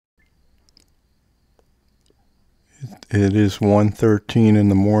It is 1:13 in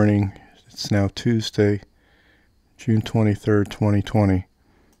the morning. It's now Tuesday, June 23rd, 2020.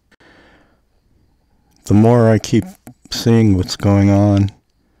 The more I keep seeing what's going on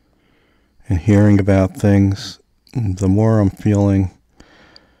and hearing about things, the more I'm feeling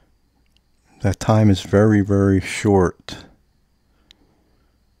that time is very, very short.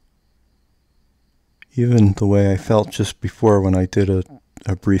 Even the way I felt just before when I did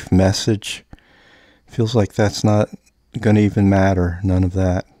a brief message, feels like that's not going to even matter, none of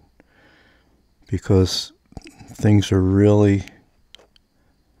that, because things are really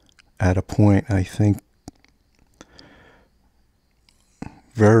at a point, I think,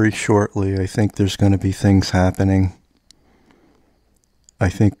 very shortly. I think there's going to be things happening. I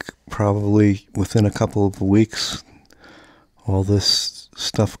think probably within a couple of weeks, all this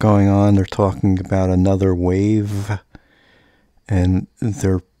stuff going on, they're talking about another wave, and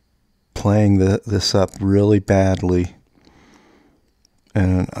they're playing this up really badly.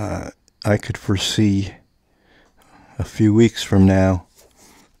 And I could foresee a few weeks from now,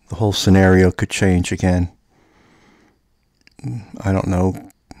 the whole scenario could change again. I don't know.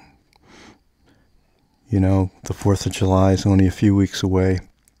 The 4th of July is only a few weeks away.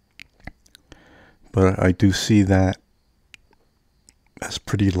 But I do see that as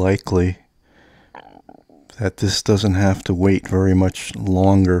pretty likely, that this doesn't have to wait very much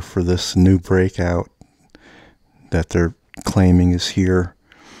longer for this new breakout that they're claiming is here.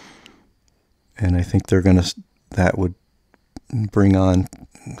 And I think that would bring on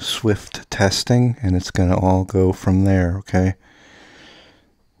swift testing, and it's going to all go from there, okay?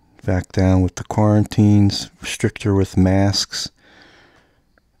 Back down with the quarantines, stricter with masks,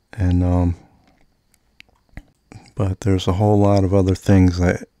 and but there's a whole lot of other things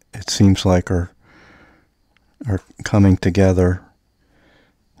that it seems like are coming together,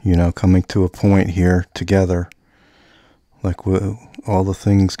 coming to a point here together, like with all the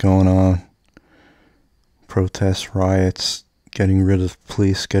things going on, protests, riots, getting rid of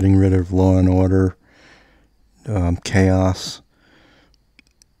police, getting rid of law and order, chaos.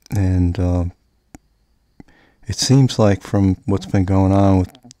 And it seems like from what's been going on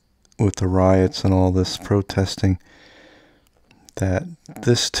with the riots and all this protesting, that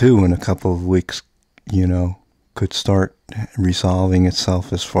this too in a couple of weeks, could start resolving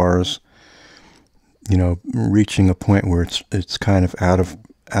itself as far as, reaching a point where it's kind of out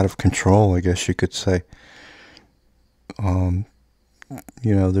of control, I guess you could say.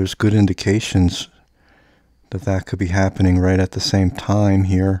 There's good indications that could be happening right at the same time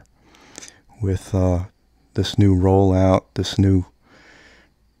here with this new rollout, this new,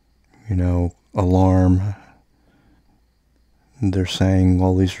 alarm. They're saying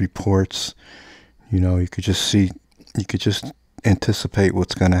all these reports, you could just anticipate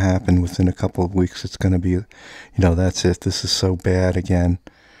what's going to happen within a couple of weeks. It's going to be, that's it. This is so bad again.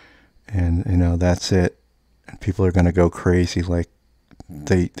 And, that's it. And people are going to go crazy. Like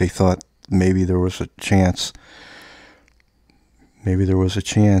they thought maybe there was a chance. Maybe there was a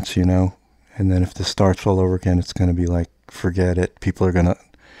chance, and then if this starts all over again, it's going to be like, forget it. People are going to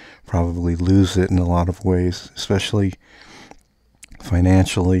probably lose it in a lot of ways, especially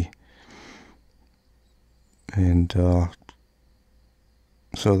financially. And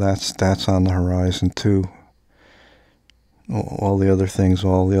so that's on the horizon too. All the other things,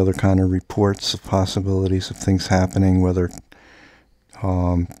 all the other kind of reports of possibilities of things happening, whether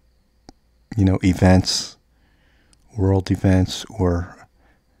events, world events, or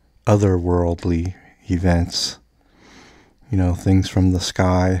otherworldly events, things from the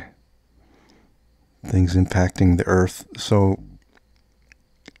sky, things impacting the earth. So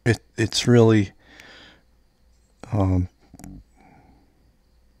it's really, I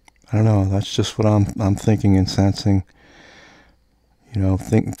don't know, that's just what I'm thinking and sensing.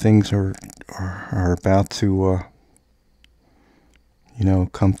 Things are about to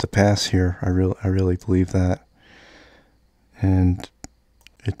come to pass here. I really believe that. And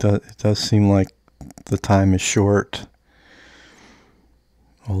it does seem like the time is short.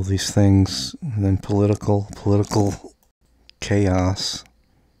 All these things, and then political chaos.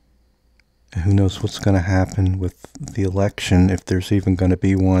 And who knows what's going to happen with the election, if there's even going to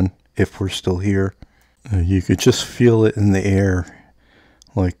be one, if we're still here. You could just feel it in the air,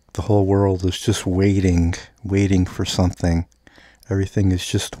 like the whole world is just waiting for something. Everything is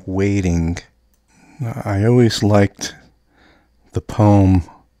just waiting. I always liked the poem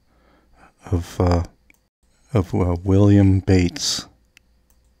of William Bates.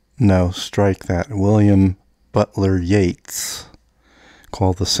 No, strike that. William Butler Yeats,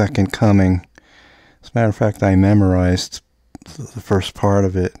 called The Second Coming. As a matter of fact, I memorized the first part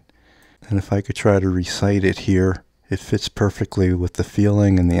of it, and if I could try to recite it here, it fits perfectly with the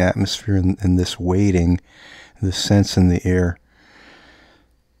feeling and the atmosphere and this waiting, this sense in the air.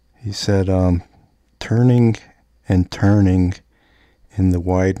 He said, turning and turning in the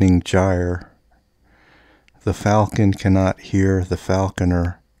widening gyre, the falcon cannot hear the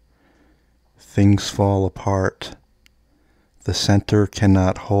falconer. Things fall apart. The center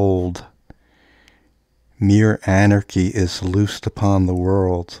cannot hold. Mere anarchy is loosed upon the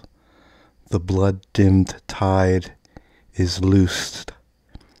world. The blood-dimmed tide is loosed.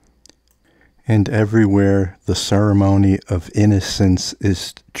 And everywhere the ceremony of innocence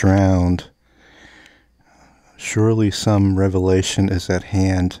is drowned. Surely some revelation is at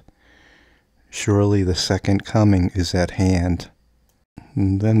hand. Surely the second coming is at hand.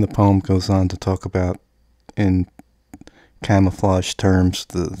 And then the poem goes on to talk about, in camouflage terms,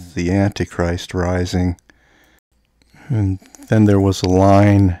 the Antichrist rising. And then there was a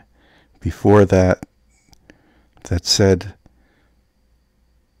line before that that said,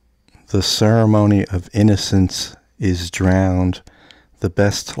 the ceremony of innocence is drowned, the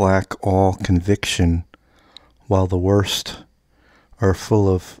best lack all conviction, while the worst are full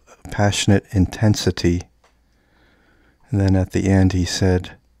of passionate intensity. And then at the end he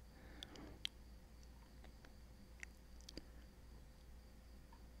said,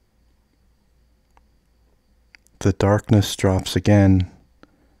 the darkness drops again,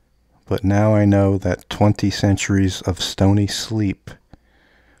 but now I know that 20 centuries of stony sleep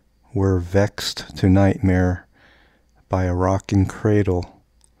were vexed to nightmare by a rocking cradle,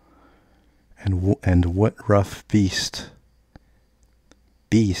 and what rough beast,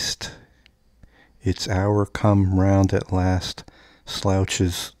 its hour come round at last,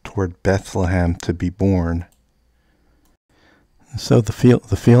 slouches toward Bethlehem to be born. So the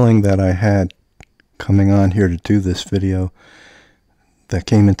feeling that I had coming on here to do this video that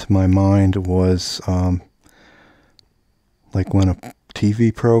came into my mind was like when a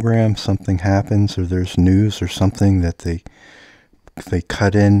TV program, something happens, or there's news or something that they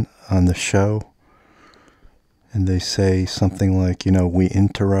cut in on the show, and they say something like, you know, we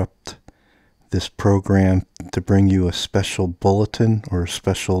interrupt this program to bring you a special bulletin or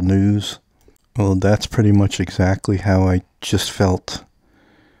special news. Well, that's pretty much exactly how I just felt,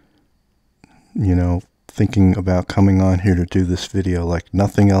 you know, thinking about coming on here to do this video. Like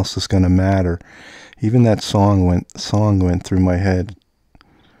nothing else is going to matter. Even that song went through my head.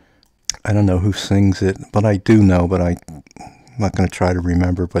 I don't know who sings it, but I do know, but I'm not going to try to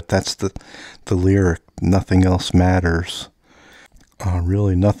remember. But that's the lyric, nothing else matters.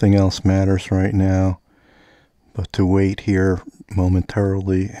 Really, nothing else matters right now but to wait here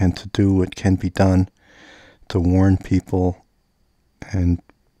momentarily and to do what can be done to warn people and,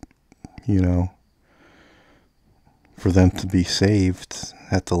 you know, for them to be saved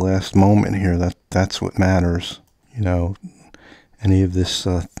at the last moment here. That's what matters. You know, any of this,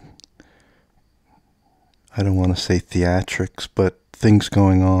 I don't want to say theatrics, but things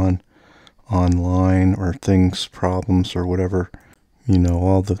going on online or problems or whatever, you know,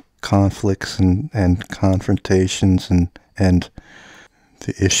 all the conflicts and confrontations and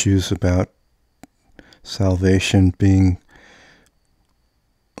the issues about salvation being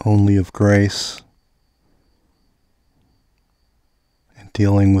only of grace, and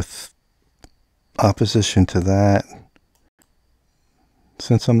dealing with opposition to that.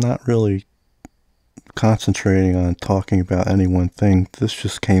 Since I'm not really concentrating on talking about any one thing, this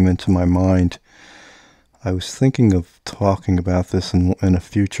just came into my mind. I was thinking of talking about this in a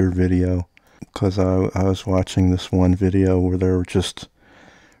future video, because I was watching this one video where they were just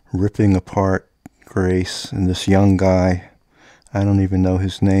ripping apart grace, and this young guy, I don't even know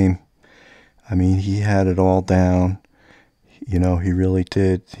his name. I mean, he had it all down. You know, he really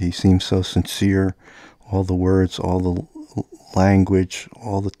did. He seemed so sincere. All the words, all the language,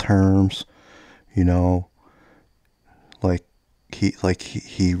 all the terms, you know,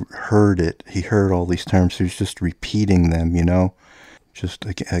 he heard it. He heard all these terms. He was just repeating them, you know, just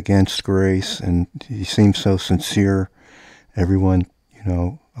against grace. And he seemed so sincere. Everyone, you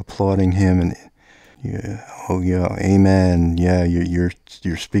know, applauding him and, yeah, oh yeah, amen. Yeah, you're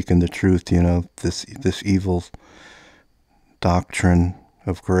speaking the truth. You know, this evil doctrine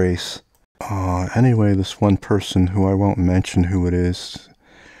of grace. Anyway, this one person who I won't mention who it is,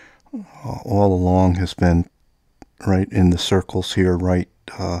 all along has been right in the circles here, right,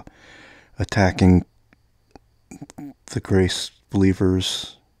 attacking the grace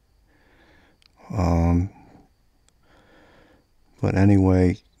believers. But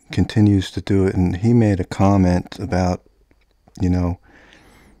anyway, continues to do it, and he made a comment about, you know,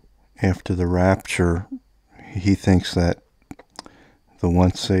 after the rapture, he thinks that the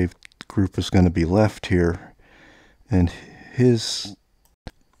once saved group is going to be left here, And his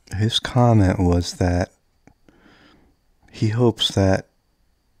comment was that he hopes that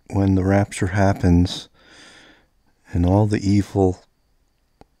when the rapture happens and all the evil,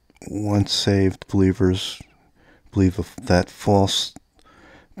 once saved believers believe that false,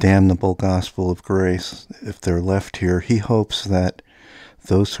 damnable gospel of grace, if they're left here, he hopes that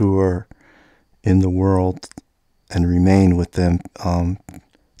those who are in the world and remain with them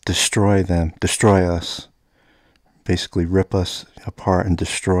destroy us, basically rip us apart and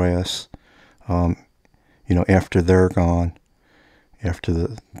destroy us, after they're gone, after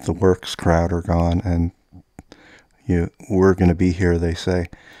the works crowd are gone, and we're going to be here, they say.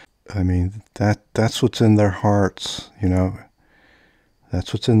 I mean, that's what's in their hearts,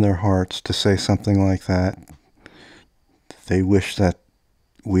 That's what's in their hearts to say something like that. They wish that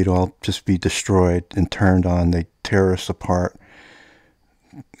we'd all just be destroyed and turned on. They'd tear us apart,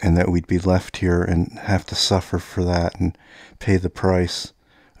 and that we'd be left here and have to suffer for that and pay the price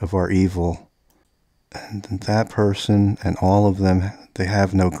of our evil. And that person and all of them, they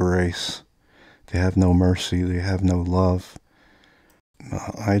have no grace. They have no mercy. They have no love.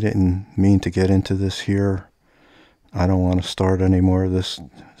 I didn't mean to get into this here. I don't want to start any more of this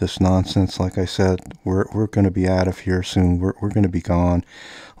nonsense. Like I said, we're going to be out of here soon. We're going to be gone.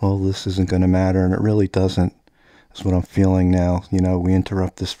 All this isn't going to matter, and it really doesn't. That's what I'm feeling now. We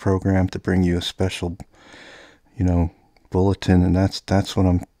interrupt this program to bring you a special, bulletin, and that's what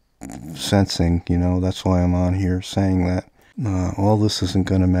I'm sensing. That's why I'm on here saying that all this isn't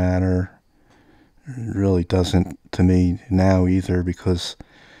going to matter. It really doesn't to me now either, because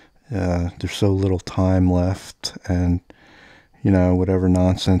there's so little time left, and whatever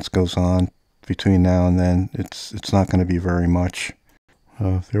nonsense goes on between now and then, it's not going to be very much.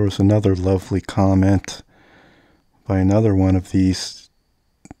 There was another lovely comment by another one of these,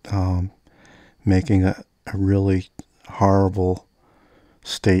 making a really horrible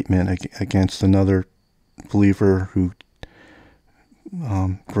statement against another believer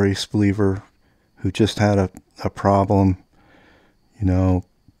grace believer, who just had a problem,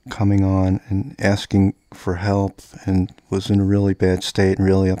 coming on and asking for help, and was in a really bad state and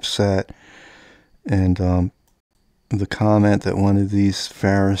really upset. And the comment that one of these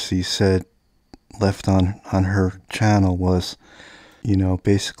Pharisees said, left on her channel, was,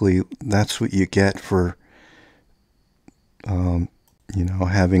 basically, that's what you get for,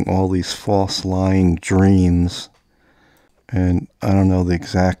 having all these false lying dreams. And I don't know the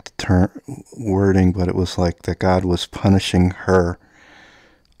exact wording, but it was like that God was punishing her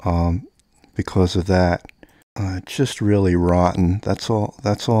because of that. It's just really rotten. That's all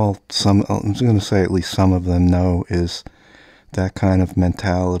I'm going to say at least some of them know, is that kind of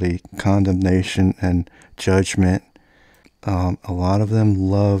mentality, condemnation and judgment. A lot of them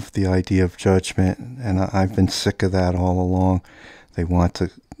love the idea of judgment, and I've been sick of that all along. They want to,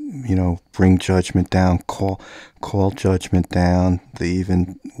 bring judgment down, call judgment down. They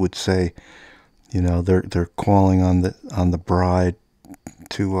even would say, they're calling on the bride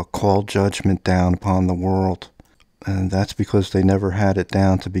to call judgment down upon the world. And that's because they never had it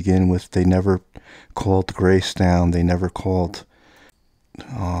down to begin with. They never called grace down. They never called,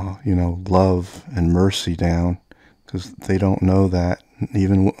 love and mercy down, because they don't know that,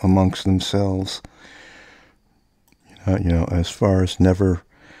 even amongst themselves. As far as never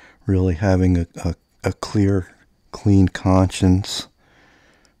really having a clear, clean conscience,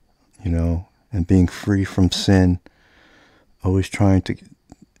 and being free from sin, always trying to,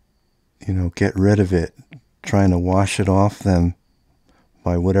 get rid of it, trying to wash it off them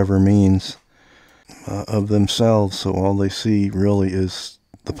by whatever means of themselves. So all they see really is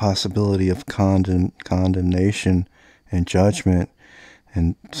the possibility of condemnation and judgment,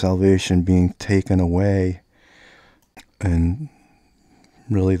 and salvation being taken away. And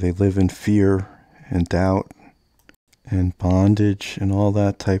really they live in fear and doubt and bondage and all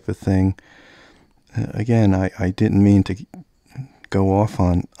that type of thing. Again, I didn't mean to go off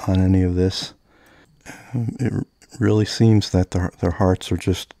on any of this. It really seems that their hearts are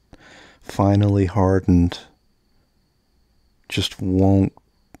just finally hardened, just won't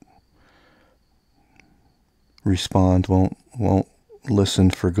respond, won't listen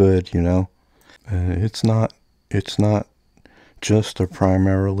for good, It's not just or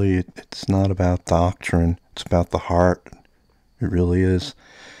primarily, it's not about doctrine, it's about the heart. It really is.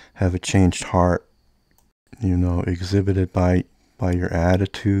 Have a changed heart, exhibited by your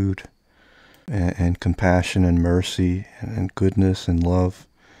attitude, and compassion and mercy and goodness and love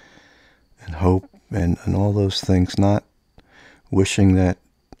and hope and all those things. Not wishing that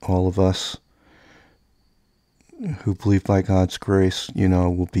all of us who believe by God's grace,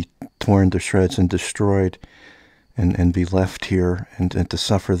 will be torn to shreds and destroyed and be left here and to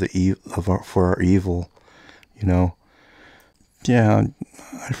suffer for our evil, you know. Yeah,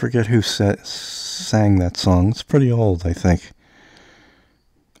 I forget who sang that song. It's pretty old, I think.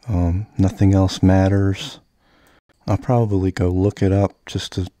 Nothing Else Matters. I'll probably go look it up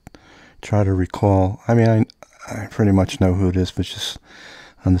just to try to recall. I mean, I pretty much know who it is, but just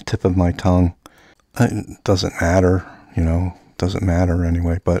on the tip of my tongue. It doesn't matter, you know, doesn't matter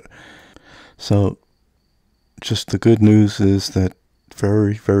anyway. But so just the good news is that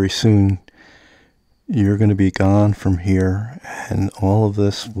very, very soon you're going to be gone from here, and all of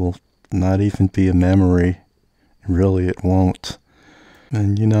this will not even be a memory. Really, it won't.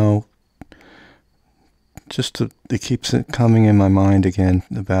 And, you know, it keeps it coming in my mind again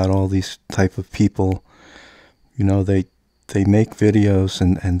about all these type of people. You know, they make videos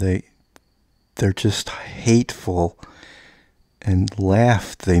and they're just hateful and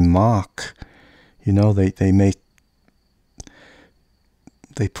laugh. They mock. You know, they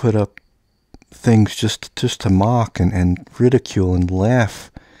put up things just to mock and ridicule and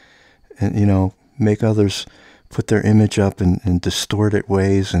laugh, and, you know, make others put their image up in distorted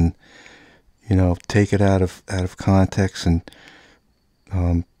ways, and, you know, take it out of context, and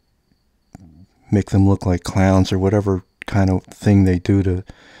make them look like clowns or whatever kind of thing they do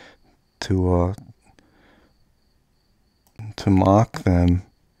to mock them.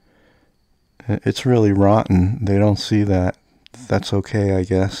 It's really rotten. They don't see that. That's okay, I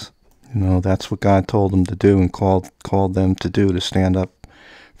guess. You know, that's what God told them to do and called them to do, to stand up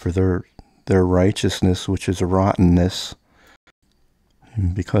for their righteousness, which is a rottenness.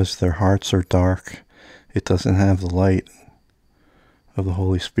 And because their hearts are dark, it doesn't have the light of the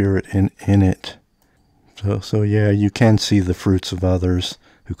Holy Spirit in it. So yeah, you can see the fruits of others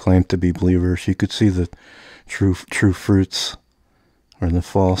who claim to be believers. You could see the true fruits or the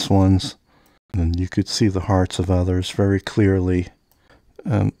false ones. And you could see the hearts of others very clearly.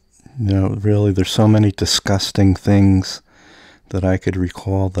 You know, really, there's so many disgusting things that I could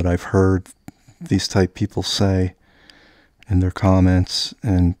recall that I've heard these type people say in their comments,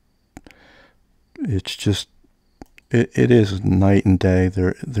 and it's just, it is night and day.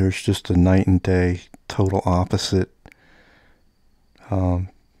 There's just a night and day total opposite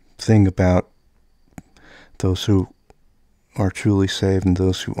thing about those who are truly saved and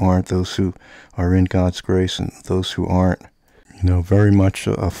those who aren't, those who are in God's grace and those who aren't. You know, very much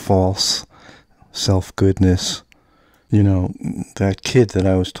a false self-goodness. You know, that kid that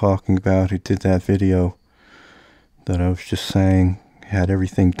I was talking about who did that video that I was just saying, had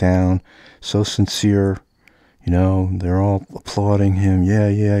everything down, so sincere, you know, they're all applauding him. Yeah,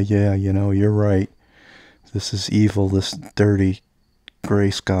 you know, you're right. This is evil, this dirty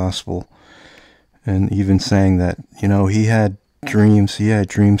grace gospel. And even saying that, you know, he had dreams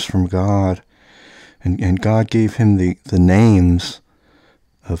from God. And God gave him the names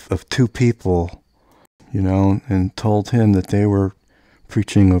of two people, you know, and told him that they were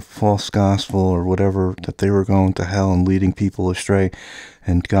preaching a false gospel or whatever, that they were going to hell and leading people astray.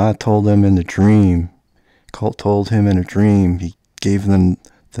 And God told them in the dream, he gave them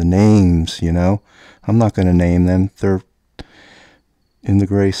the names, you know. I'm not going to name them. They're in the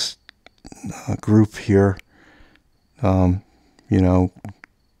grace group here, you know,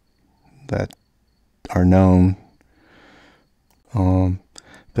 that are known.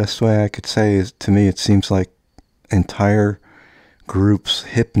 Best way I could say is, to me, it seems like entire groups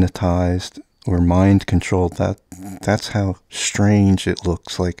hypnotized or mind controlled. That's how strange it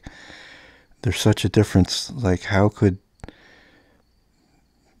looks. Like there's such a difference. Like, how could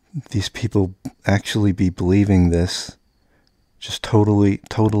these people actually be believing this? Just totally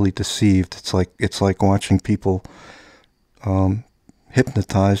deceived. It's like watching people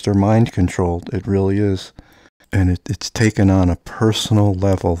hypnotized or mind controlled. It really is. And it's taken on a personal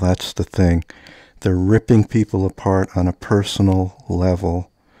level. That's the thing. They're ripping people apart on a personal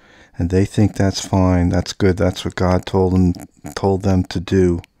level, and they think that's fine, that's good, that's what God told them to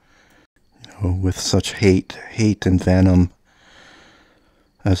do. You know, with such hate and venom,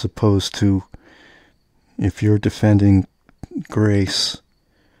 as opposed to, if you're defending grace,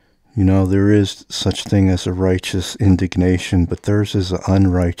 you know, there is such thing as a righteous indignation, but theirs is an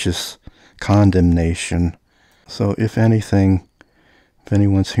unrighteous condemnation. So if anything, if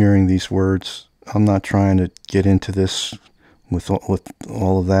anyone's hearing these words, I'm not trying to get into this with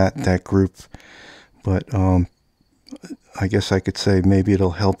all of that group, but I guess I could say maybe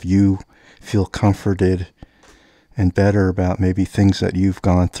it'll help you feel comforted and better about maybe things that you've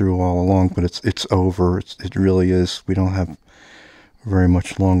gone through all along. But it's over. It really is. We don't have very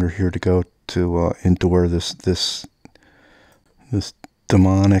much longer here to go to endure this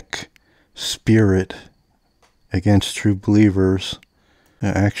demonic spirit against true believers.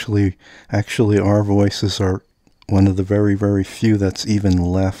 Actually, our voices are one of the very, very few that's even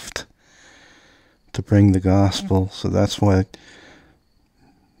left to bring the gospel. So that's why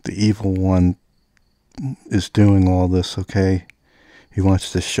the evil one is doing all this, okay? He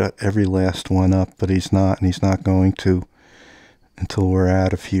wants to shut every last one up, but he's not, and he's not going to until we're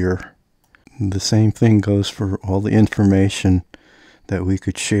out of here. The same thing goes for all the information that we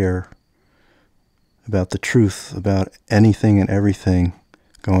could share about the truth, about anything and everything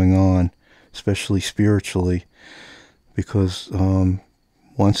going on, especially spiritually, because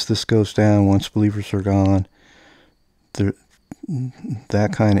once this goes down, once believers are gone,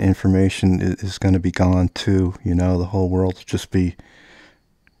 that kind of information is going to be gone too. You know, the whole world will just be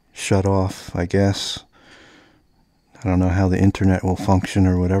shut off, I guess. I don't know how the internet will function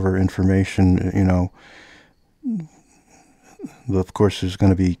or whatever information, you know. Of course, there's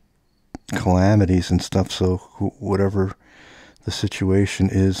going to be calamities and stuff, so whatever the situation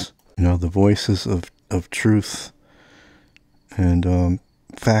is, you know, the voices of truth and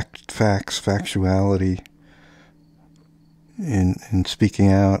factuality in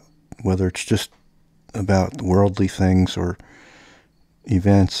speaking out, whether it's just about worldly things or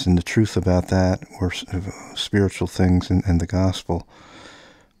events and the truth about that, or spiritual things and the gospel.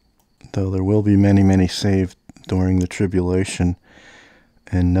 Though there will be many, many saved during the tribulation,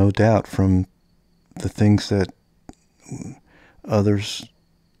 and no doubt from the things that other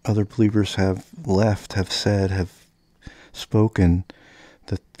believers have left, have said, have spoken,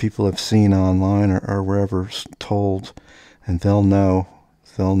 that people have seen online or wherever told, and they'll know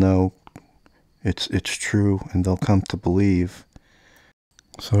it's true, and they'll come to believe.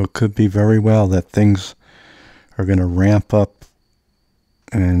 So it could be very well that things are going to ramp up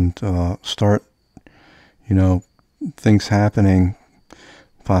and start, you know, things happening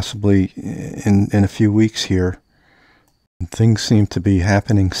possibly in a few weeks here. Things seem to be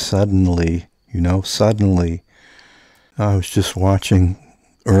happening suddenly, you know, suddenly. I was just watching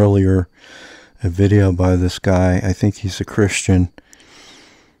earlier a video by this guy. I think he's a Christian,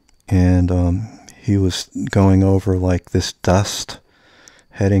 and he was going over like this dust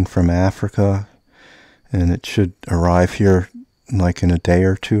heading from Africa, and it should arrive here like in a day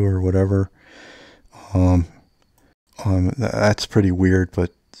or two or whatever. That's pretty weird,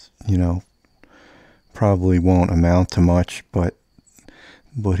 but you know, probably won't amount to much. But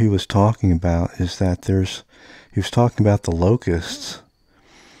what he was talking about is that he was talking about the locusts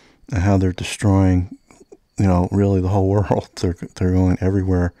and how they're destroying, you know, really the whole world. They're going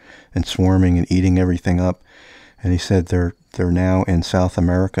everywhere and swarming and eating everything up. And he said they're now in South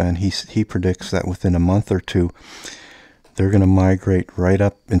America, and he predicts that within a month or two they're going to migrate right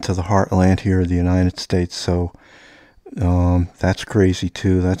up into the heartland here of the United States. So that's crazy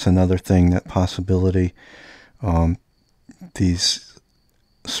too. That's another thing, that possibility. These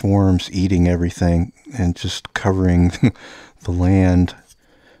swarms eating everything and just covering the land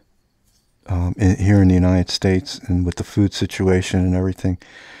here in the United States, and with the food situation and everything.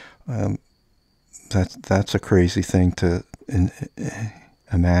 That's a crazy thing to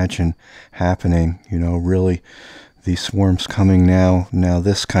imagine happening. You know, really, these swarms coming now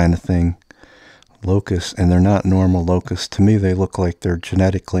this kind of thing. Locusts, and they're not normal locusts. To me, they look like they're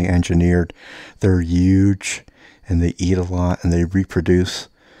genetically engineered. They're huge, and they eat a lot, and they reproduce.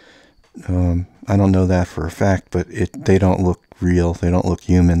 I don't know that for a fact, but they don't look real. They don't look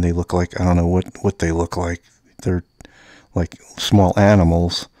human. They look like, I don't know what they look like. They're like small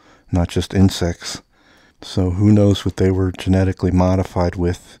animals, not just insects. So who knows what they were genetically modified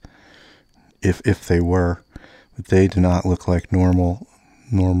with, if they were. But they do not look like normal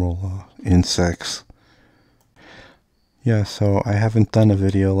insects. Yeah, so I haven't done a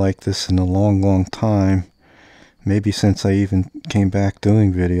video like this in a long time. Maybe since I even came back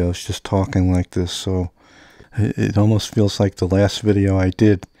doing videos, just talking like this. So it almost feels like the last video I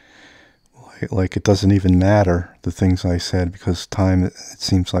did, like it doesn't even matter, the things I said, because time, it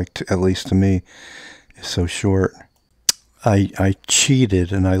seems like, at least to me, is so short. I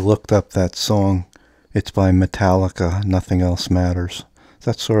cheated and I looked up that song. It's by Metallica, Nothing Else Matters.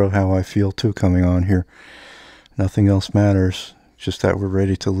 That's sort of how I feel too, coming on here. Nothing else matters, just that we're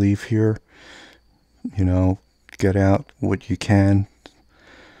ready to leave here. You know, get out what you can,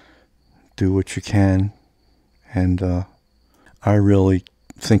 do what you can, and I really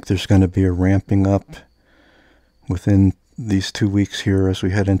think there's going to be a ramping up within these 2 weeks here as we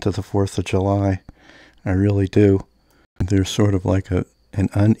head into the 4th of July. I really do. There's sort of like an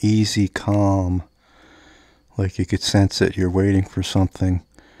uneasy calm, like you could sense it. You're waiting for something,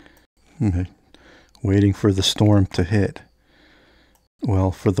 waiting for the storm to hit.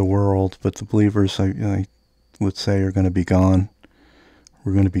 Well, for the world, but the believers, would say are going to be gone.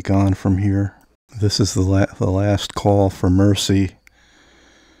 We're going to be gone from here. This is the last call for mercy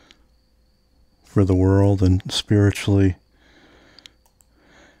for the world and spiritually.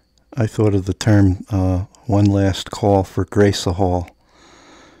 I thought of the term one last call for Grace-a-Hall.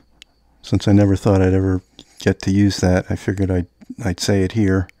 Since I never thought I'd ever get to use that, I figured I'd say it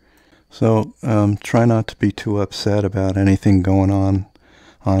here. So try not to be too upset about anything going on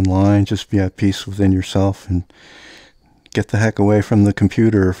online. Just be at peace within yourself and get the heck away from the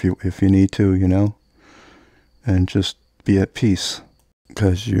computer if you need to, you know, and just be at peace,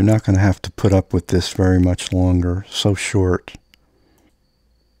 because you're not going to have to put up with this very much longer. So short.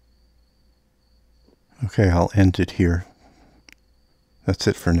 Okay, I'll end it here. That's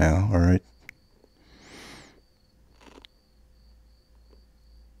it for now, all right?